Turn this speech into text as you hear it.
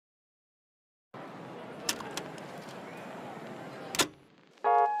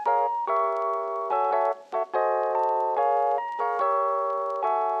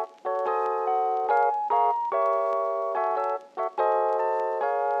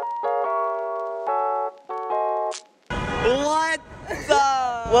What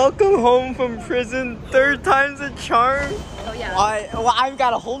the? Welcome home from prison. 3rd time's a charm. Oh yeah. I've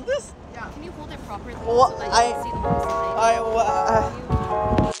gotta hold this? Yeah. Can you hold it properly Well, so that you can see the whole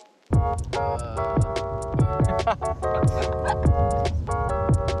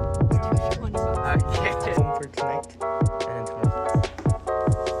Okay. Home for tonight and tomorrow.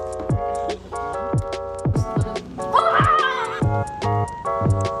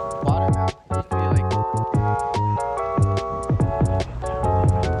 Water now. It used to be like.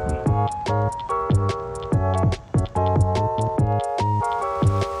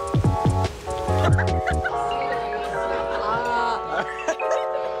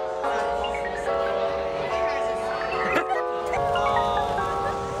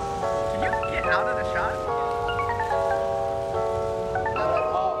 Can you get out of the shot?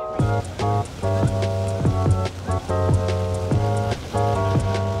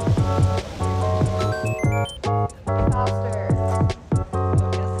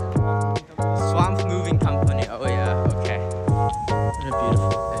 Swamp Moving Company. Oh yeah, okay. What a beautiful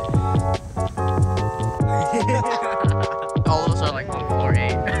day. All of us are like on floor 8.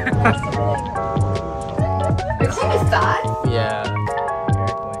 Which one is that? Yeah.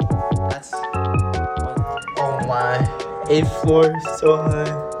 That's oh my. 8th floor, so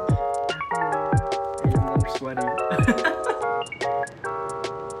high. I'm sweating.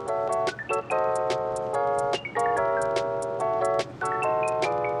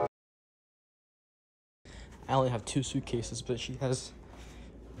 I only have 2 suitcases, but she has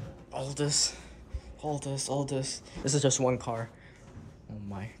all this. This is just one car. Oh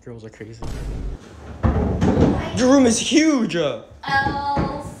my, girls are crazy. Your room is huge!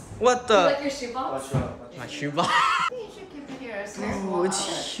 Else. What the? You like your shoebox? My shoebox? You should keep it here. Oh,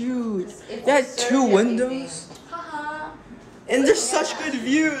 it's huge. It has 2 windows. Haha. And there's such good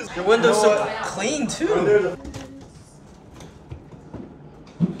views. Your window's so clean too.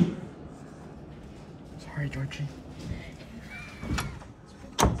 Sorry, Georgie.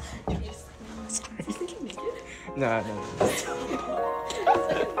 No.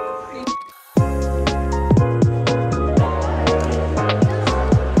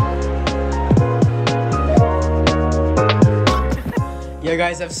 You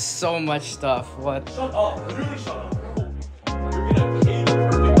guys have so much stuff. What? Shut up. Literally shut up. You're gonna pay the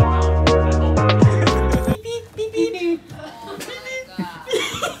perfect amount.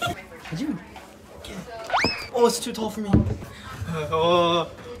 Did you get it? Oh, it's too tall for me. Oh,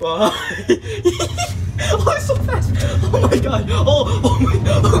 it's so fast. Oh my god. Oh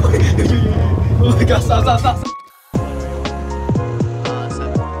my god. Stop.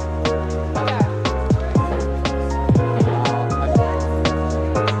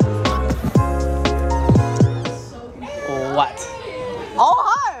 What? Oh,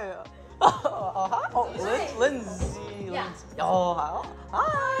 hi! Oh, hi! Oh, Lindsay. Yeah. Oh,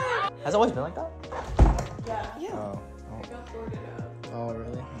 hi. Has it always been like that? Yeah. Oh,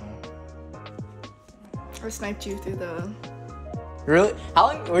 really? I sniped you through the... Really? How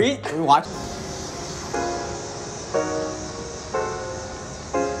long were you watching?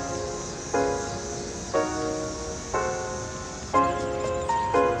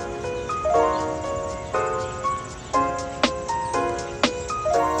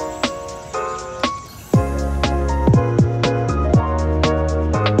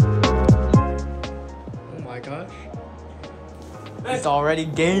 He's already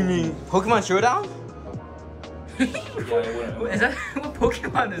gaming. Pokemon Showdown? Is that what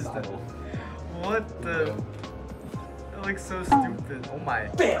Pokemon is that? What the? That looks so stupid. Oh my.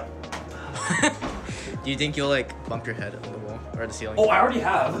 Bam! Do you think you'll like bump your head on the wall or the ceiling? Oh, I already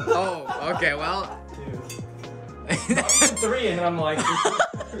have. Oh, okay, well. 3 and I'm like,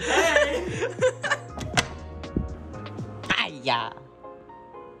 hey! Hiya.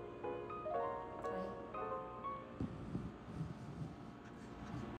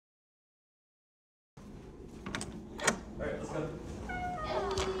 Alright, let's go.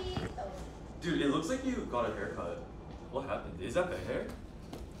 Dude, it looks like you got a haircut. What happened? Is that the hair?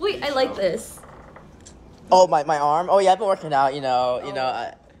 Wait, I like this. Oh, my arm? Oh yeah, I've been working out, you know. You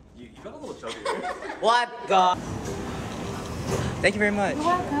got a little chubby. What the? Thank you very much. You're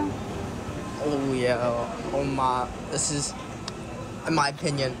welcome. Oh yeah. Oh my. This is, in my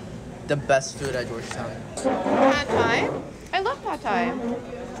opinion, the best food at Georgetown. Pad Thai? I love Pad Thai.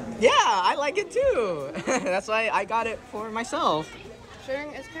 Yeah, I like it too. That's why I got it for myself.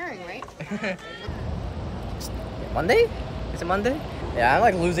 Sharing is caring, right? Monday? Is it Monday? Yeah, I'm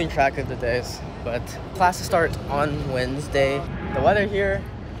like losing track of the days. But classes start on Wednesday. The weather here,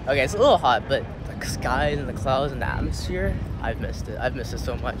 okay, it's a little hot, but the skies and the clouds and the atmosphere, I've missed it. I've missed it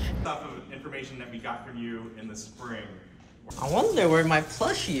so much. Stuff of information that we got from you in the spring. I wonder where my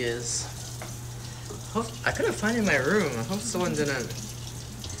plushie is. I couldn't find it in my room. I hope someone didn't.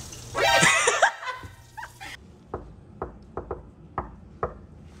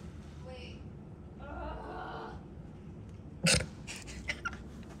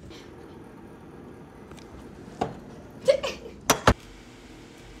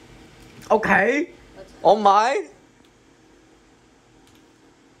 Okay. Oh my.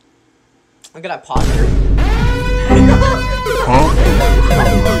 Look at that posture.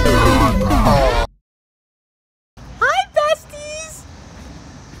 Hi, besties.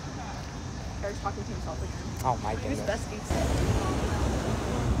 Eric's talking to himself again. Oh my Who's goodness. besties?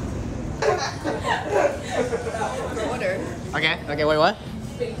 Order. Okay. Okay. Wait. What?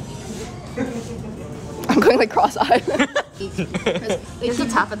 I'm going like cross-eyed. You have to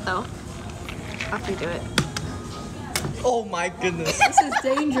tap it though. After you do it. Oh my goodness. This is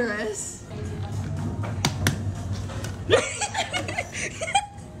dangerous.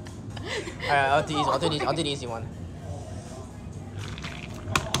 Alright, I'll do the easy one.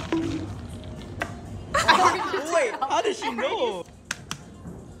 Wait, how did she know?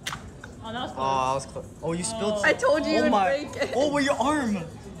 Oh, that was close. Oh, I was close. Oh, you spilled. I told you you would my. break it. Oh, with your arm.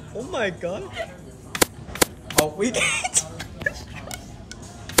 Oh my god. Oh, we can't.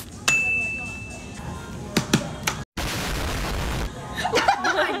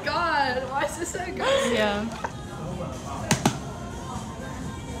 Oh my god, why is this so good? Yeah.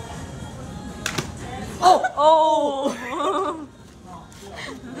 Oh.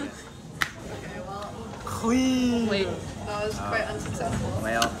 Queen. Wait. That was quite unsuccessful.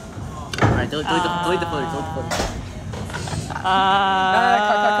 Well. Alright, delete the footage. Cut.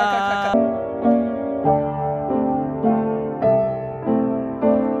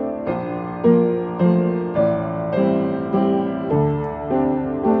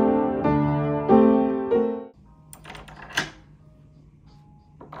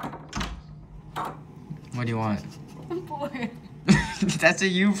 What do you want? That's a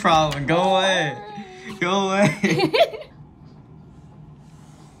you problem. Go away. Go away.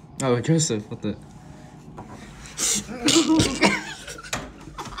 Oh, Joseph, what the?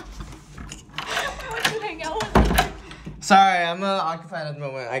 Sorry, I'm occupied at the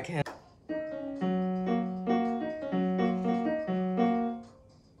moment. I can't.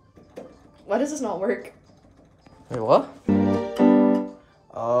 Why does this not work? Wait, what?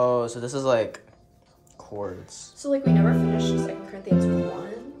 Oh, so this is like chords. So like we never finished 2 Corinthians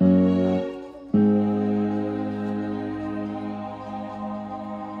 1.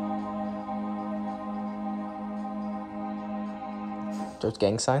 Those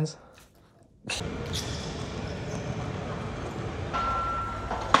gang signs?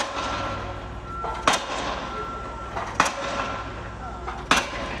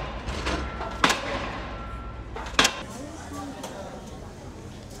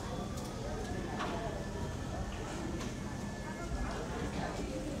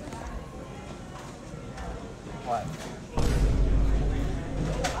 What?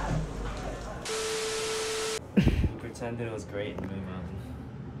 Pretended it was great and move on.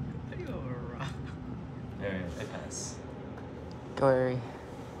 Alright, I pass. Go, Ari.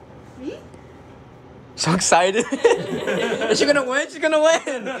 Me? So excited. Is she gonna win? She's gonna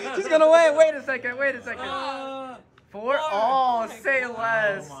win. She's gonna win. Wait a second. 4? Oh, say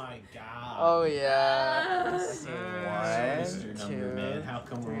less. Oh my god. Oh yeah. This is your number, man. How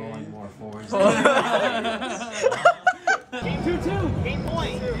come we're rolling more fours? Game 2-2. Game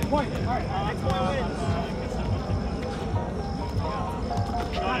point. Alright, next one wins.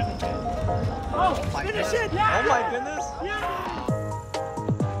 Oh, finish it! Yeah! Oh my goodness.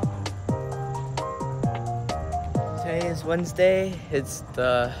 Today is Wednesday. It's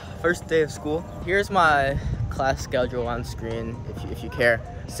the first day of school. Here's my class schedule on screen if you care.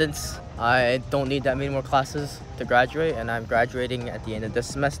 Since I don't need that many more classes to graduate and I'm graduating at the end of this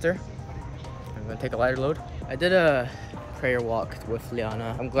semester, I'm gonna take a lighter load. I did a prayer walk with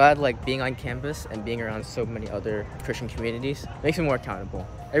Liana. I'm glad like being on campus and being around so many other Christian communities makes me more accountable.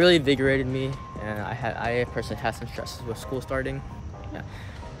 It really invigorated me, and I personally had some stresses with school starting. Yeah.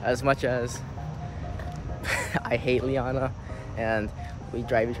 As much as I hate Liana and we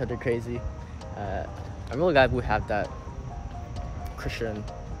drive each other crazy, I'm really glad we have that Christian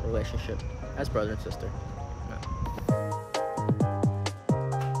relationship as brother and sister. Yeah.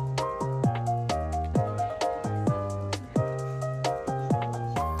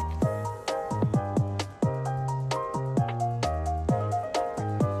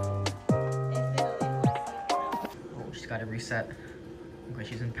 Gotta reset. Okay,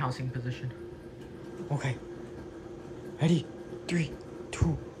 she's in pouncing position. Okay. Ready? 3,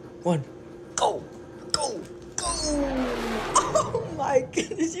 2, 1. Go! Go! Go! Oh my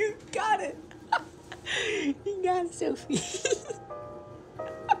goodness, you got it. You got it, Sophie.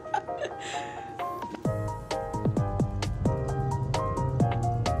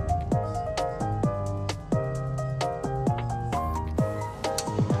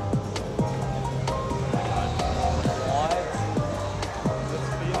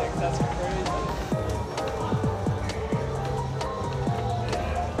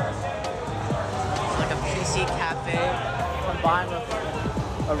 Cafe combined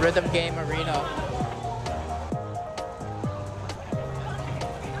with a rhythm game arena.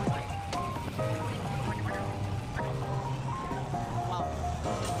 Wow.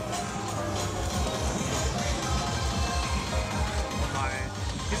 Oh my.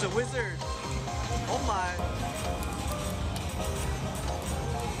 He's a wizard. Oh my.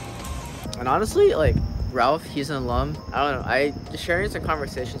 And honestly, like, Ralph, he's an alum. I don't know, I just sharing some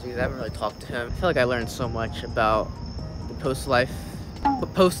conversations because I haven't really talked to him. I feel like I learned so much about the post-life,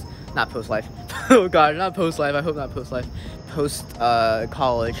 not post-life. Oh god, not post-life, I hope not post-life.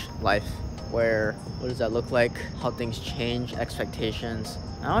 Post-college life, where, what does that look like? How things change, expectations.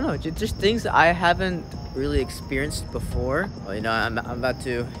 I don't know, just things that I haven't really experienced before. Well, you know, I'm about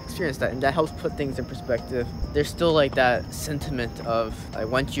to experience that, and that helps put things in perspective. There's still like that sentiment of, like,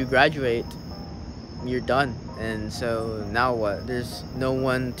 once you graduate, you're done, and so now what? There's no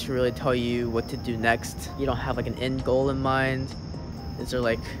one to really tell you what to do next. You don't have like an end goal in mind. Is there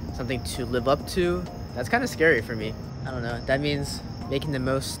like something to live up to? That's kind of scary for me. I don't know. That means making the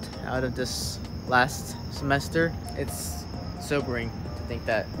most out of this last semester. It's sobering to think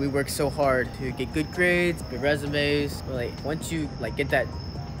that we work so hard to get good grades, good resumes, but like once you like get that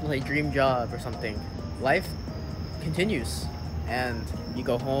like dream job or something, life continues, and you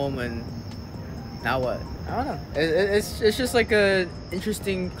go home and now what? I don't know. It's just like a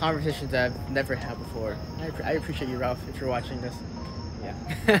interesting conversation that I've never had before. I appreciate you, Ralph, if you're watching this. Yeah.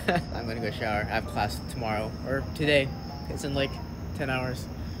 I'm gonna go shower. I have class tomorrow, or today. It's in like 10 hours.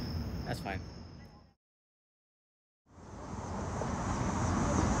 That's fine.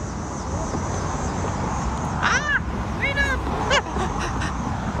 Ah! Wait up!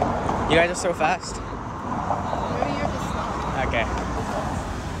 You guys are so fast. Maybe you're just slow. Okay.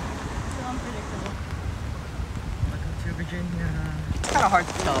 So unpredictable. Welcome to Virginia. It's kind of hard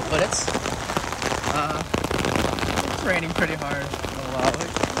to tell, but it's raining pretty hard. Oh wow.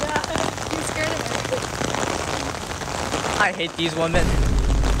 Yeah, you scared of it. I hate these women.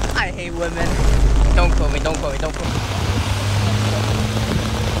 I hate women. Don't quote me, don't quote me, don't quote me.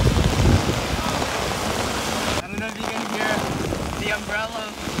 I don't know if you can hear the umbrella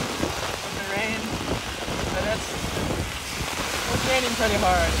with the rain, but it's raining pretty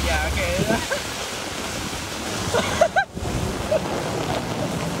hard. Yeah, okay.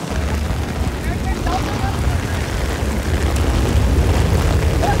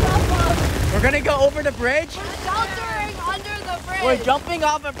 We're gonna go over the bridge? We're sheltering under the bridge. We're jumping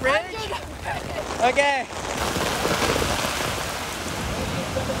off a bridge? Okay.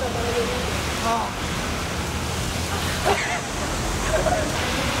 Oh.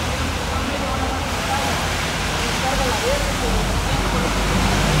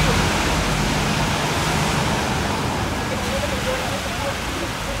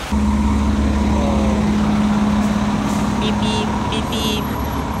 Beep beep beep beep.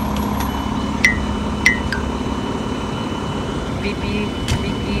 Beep beep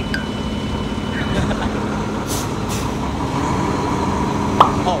beep beep.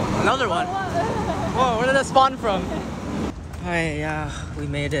 Oh, another one. Whoa, where did that spawn from? Alright, yeah, we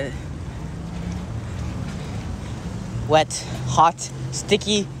made it. Wet, hot,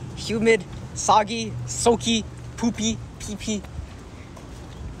 sticky, humid, soggy, soaky, poopy, pee-pee.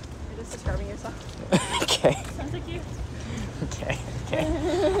 You're just describing yourself. Okay. Sounds like you. Okay, okay.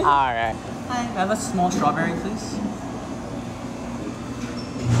 Alright. Hi, I have a small strawberry, please.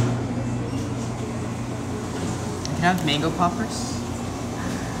 Can I have mango poppers?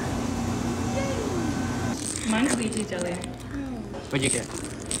 Mine's lychee jelly. What'd you get?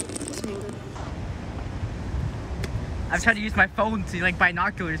 Just mango. I've tried to use my phone to like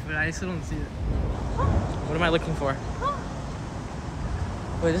binoculars, but I still don't see it. What am I looking for?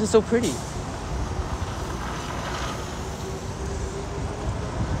 Wait, this is so pretty.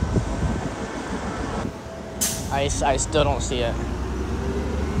 I still don't see it.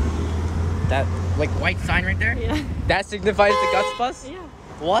 That like white sign right there? Yeah. That signifies the guts bus? Yeah.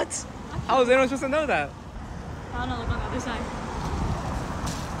 What? How is anyone supposed to know that? I don't know, look on the other side.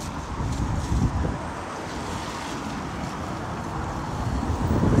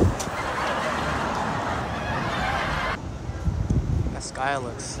 That sky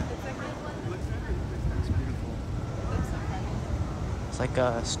looks beautiful. like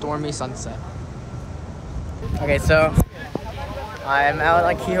a stormy sunset. Okay, so I'm out at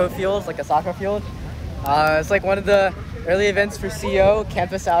like Kehoe Fields, like a soccer field. It's like one of the early events for CO,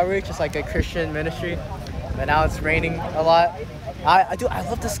 Campus Outreach. It's like a Christian ministry. But now it's raining a lot. I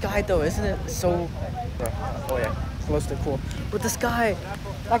love the sky though, isn't it so... Oh yeah, it's supposed to be cool. But the sky,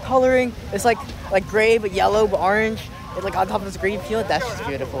 that coloring, it's like gray but yellow but orange. It's like on top of this green field, that's just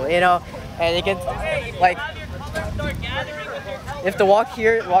beautiful, you know? And you can, like, if the walk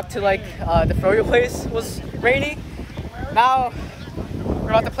to like the Floral place was rainy, now we're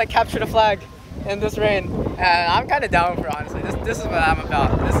about to play capture the flag in this rain. And I'm kind of down for it, honestly. This is what I'm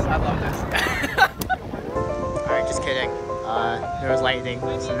about. I love this. Alright, just kidding. There was lightning,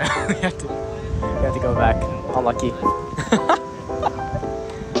 so now we have to go back. Unlucky.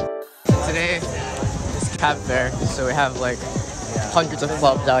 Today is Cab Fair, so we have like hundreds of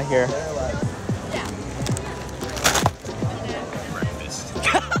clubs out here.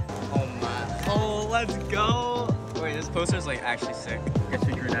 Oh man. Oh, let's go. Wait, this poster is like actually sick. I guess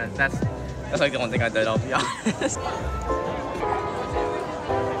we drew that. That's like the one thing I did, I'll be honest.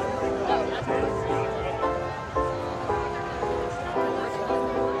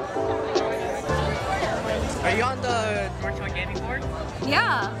 Are you on the Georgetown gaming board?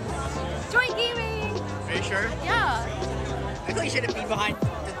 Yeah. Join gaming. Are you sure? Yeah. I think you shouldn't be behind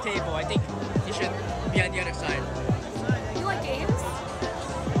the table. I think you should be on the other side. You like games?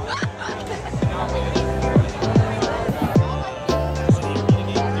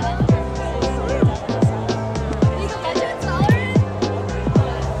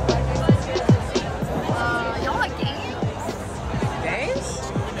 Y'all like games? Games?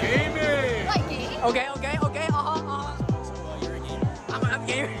 Gaming! Like games? Okay. You're a gamer. I'm a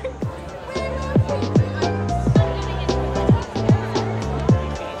gamer.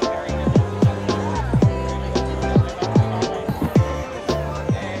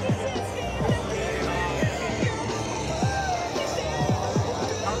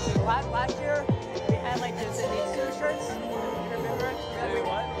 Last year, we had like the Zenitsu shirts. You remember?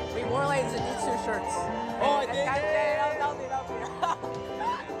 We wore like Zenitsu shirts. Oh, I did. Yeah, that was me.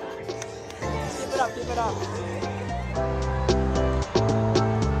 Keep it up.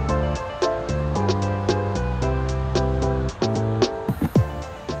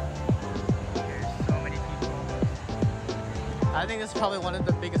 There's so many people. I think this is probably one of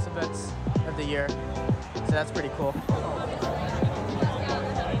the biggest events of the year. So that's pretty cool.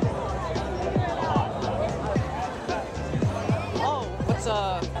 Oh,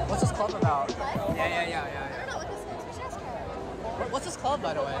 what's this club about? Yeah. I don't know what this is. We should ask her. What's this club,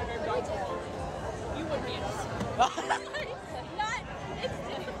 by the way? You would be interested. Not.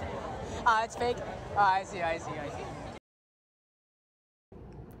 It's fake. I see.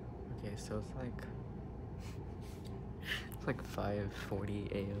 Okay, so it's like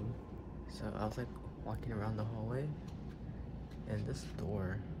 5:40 a.m. So I was like walking around the hallway, and this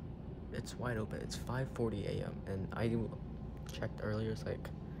door, it's wide open. It's 5:40 a.m. and I checked earlier. It's like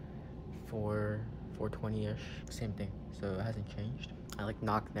 4:20ish. Same thing. So it hasn't changed. I like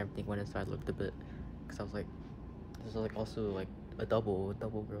knocked and everything. Went inside, looked a bit, because I was like, there's like also like a double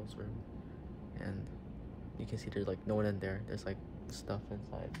girls room, and you can see there's like no one in there. There's like stuff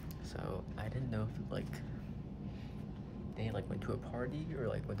inside. So I didn't know if like they like went to a party or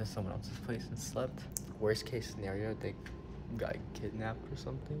like went to someone else's place and slept. Worst case scenario, they got kidnapped or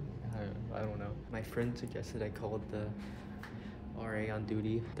something. I don't know. My friend suggested I called the RA on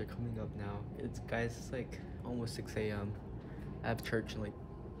duty. They're coming up now. It's like almost 6 a.m. I have church in like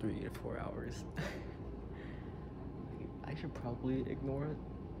 3 to 4 hours. I should probably ignore it,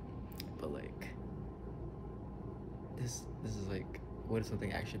 but like this is like, what if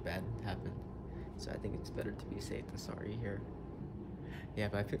something actually bad happened? So I think it's better to be safe than sorry here. Yeah,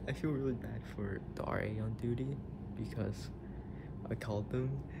 but I feel really bad for the RA on duty because I called them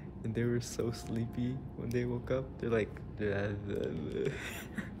and they were so sleepy when they woke up. They're like,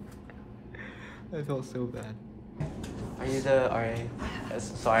 I felt so bad. Are you the RA?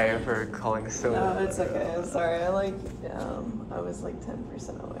 Sorry for calling so. No, it's okay. I'm sorry. I was like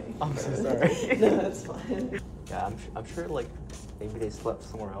 10% away. I'm so sorry. No, it's fine. Yeah, I'm sure like maybe they slept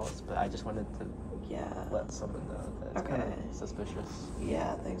somewhere else, but I just wanted to let someone know that it's kind of suspicious.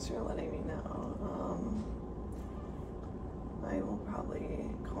 Yeah, thanks for letting me know. I will probably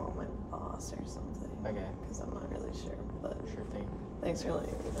call my boss or something. Okay. Because I'm not really sure, but Sure thing. thanks for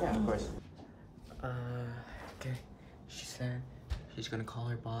letting me know. Yeah, of course. Okay. She said she's gonna call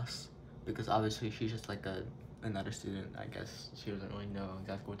her boss because obviously she's just like another student. I guess she doesn't really know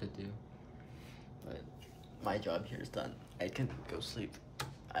exactly what to do. But my job here is done. I can go sleep.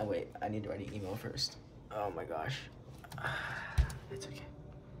 I need to write an email first. Oh my gosh. It's okay.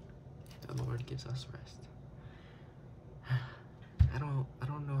 The Lord gives us rest. I don't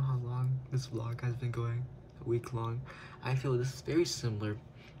know how long this vlog has been going. A week long. I feel this is very similar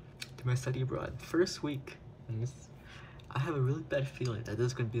to my study abroad. First week. And this, I have a really bad feeling that this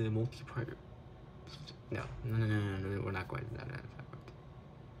is going to be a multi-part. No, we're not going to. No, it's not going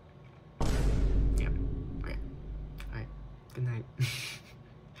to. Yeah. Okay. Alright. Good night.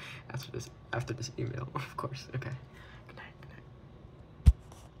 After this email, of course. Okay. Good night.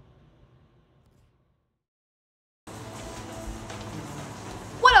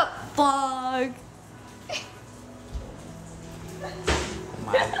 What up, vlog?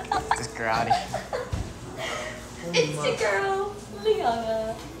 This girl out of here. It's your girl,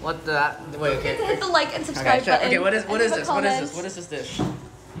 Liana. What the? Wait, okay. Hit the like and subscribe Okay, button. okay, what is and this? leave a What is comment. this? What is this dish?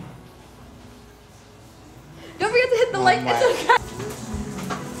 Don't forget to hit the Oh like my. and subscribe.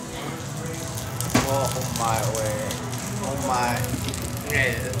 Oh my way. Oh my.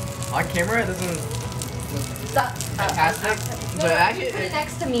 Yeah. On camera, it doesn't look Stop. fantastic, but actually, Put it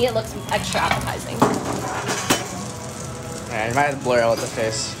next to me, it looks extra appetizing. yeah, you might have to blur out the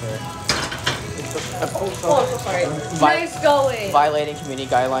face. Oh, so sorry. Nice going. Violating community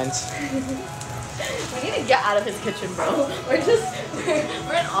guidelines. We need to get out of his kitchen, bro.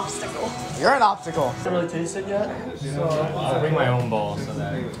 We're an obstacle. You're an obstacle. I haven't really tasted yet. So, I'll bring my own ball so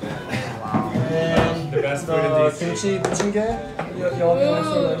that and the best food in the DC. kimchi buchinge. Y'all can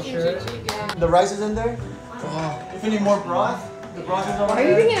also sure. The rice is in there. If you need more broth, the broth is over Why are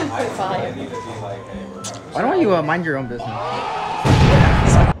you there. thinking I'm 0.5? Why don't you mind your own business?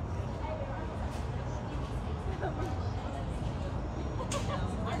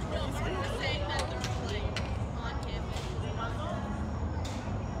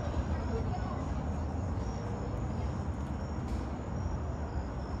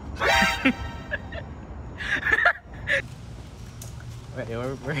 Wait,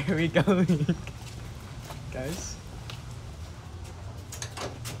 where are we going? Guys?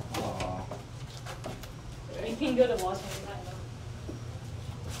 You can go to Washington.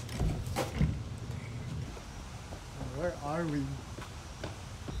 Where are we?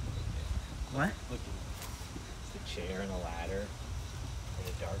 What? The chair and a ladder in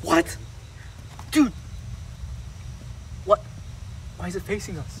a dark. What? Dude! What? Why is it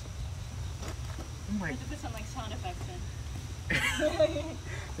facing us? Oh my. Put some like sound effects in.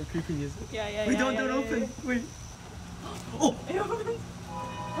 The creepy music. Yeah. Wait, don't open. Wait. Oh!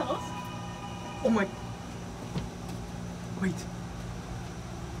 Close? Oh my. Wait.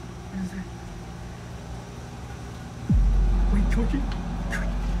 What is that? Wait, Georgie?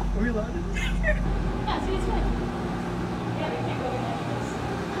 Are we allowed in? Yeah, see, it's fine. Yeah, we can't go in like this.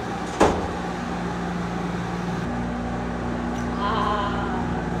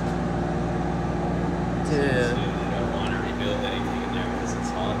 Dude. You don't want to rebuild anything in there because it's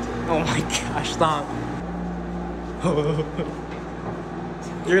haunted. Oh my gosh, stop.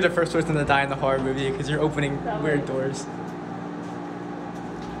 You're the first person to die in the horror movie because you're opening weird doors.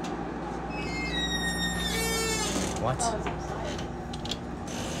 What?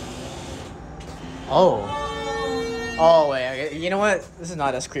 Oh. Oh, wait, okay. You know what? This is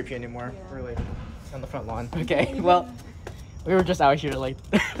not as creepy anymore. We're like on the front lawn. Okay, well, we were just out here like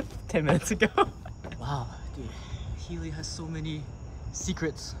 10 minutes ago. Wow, dude. Healy has so many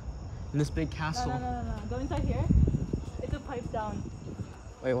secrets in this big castle. No. Go inside here. It's a pipe down.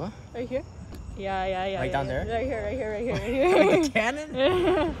 Wait, what? Right here? Yeah. Like down there? Right here. Like a cannon?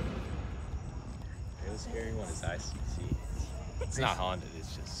 The real scary one is ICC. It's not haunted,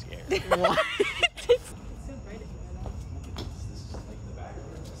 it's just scary. What? It's so bright in here though. This is like the back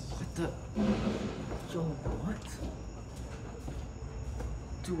room. What the? Yo, what?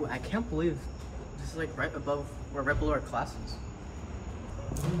 Dude, I can't believe this is like right above, or right below our classes.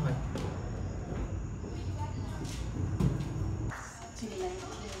 Oh my. G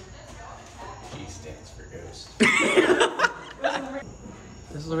stands for ghost.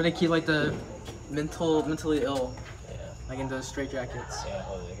 This is where they keep like the mentally ill, Yeah. like in those straitjackets. Yeah,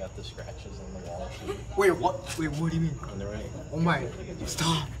 oh, they got the scratches on the wall too. Wait, what? Wait, what do you mean? On the right. Oh my.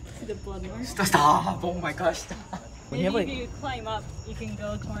 Stop. See the blood mark? Stop. Oh my gosh, stop. When you have Maybe like. if you climb up, you can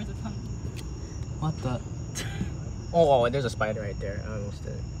go towards the tunnel. What the? Oh, there's a spider right there. I almost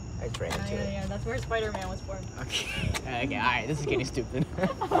did it. I just ran into it. Yeah. That's where Spider-Man was born. Okay, alright, this is getting stupid.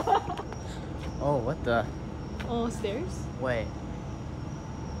 Oh, what the? Oh, stairs? Wait,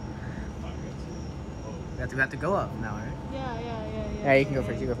 we have to go up now, right? Yeah. Yeah, you can go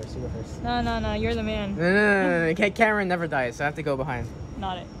first, you go first. No, you're the man. No. Cameron never dies, so I have to go behind.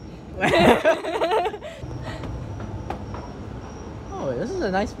 Not it. Oh, this is a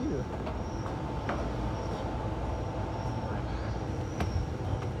nice view.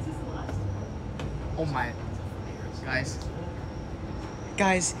 Oh my.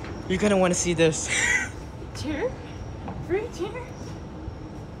 Guys, you're gonna want to see this. Chair? Free chair?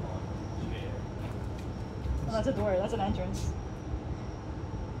 Oh, that's a door. That's an entrance.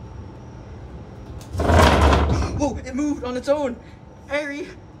 Whoa, it moved on its own. Harry.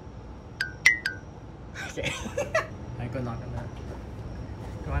 Okay. Alright, go knock on that.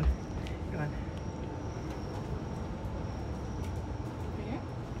 Go on. Go on.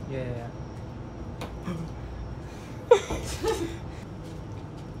 Here? Yeah.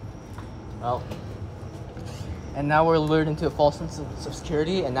 Well. And now we're lured into a false sense of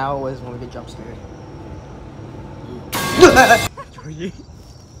security, and now is when we get jump scared. Georgie.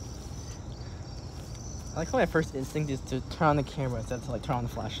 I like how my first instinct is to turn on the camera instead of to like turn on the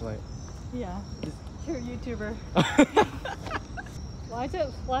flashlight. Yeah. You're a YouTuber. Why is it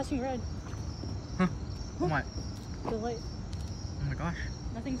flashing red? Huh? Oh my. The light. Oh my gosh.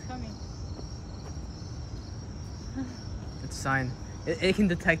 Nothing's coming. It's a sign. It can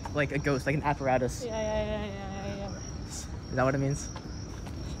detect like a ghost, like an apparatus. Yeah. Is that what it means?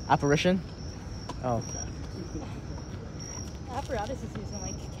 Apparition? Oh. Apparatus is using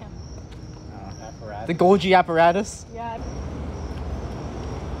like chem. Apparatus. The Golgi apparatus? Yeah.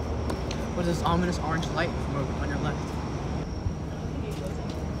 What is this ominous orange light from on your left?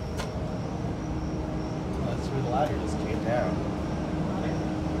 That's where the ladder just came down.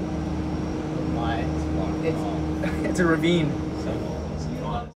 Why? It's a ravine.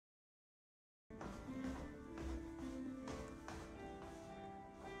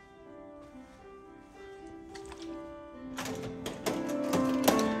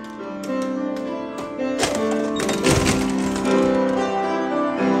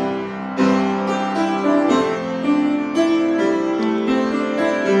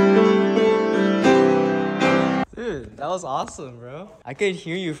 Dude, that was awesome, bro. I could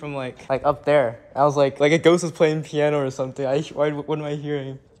hear you from like up there. I was like a ghost was playing piano or something. What am I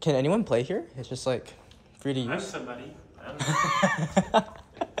hearing? Can anyone play here? It's just like free to use. I'm somebody. I don't know.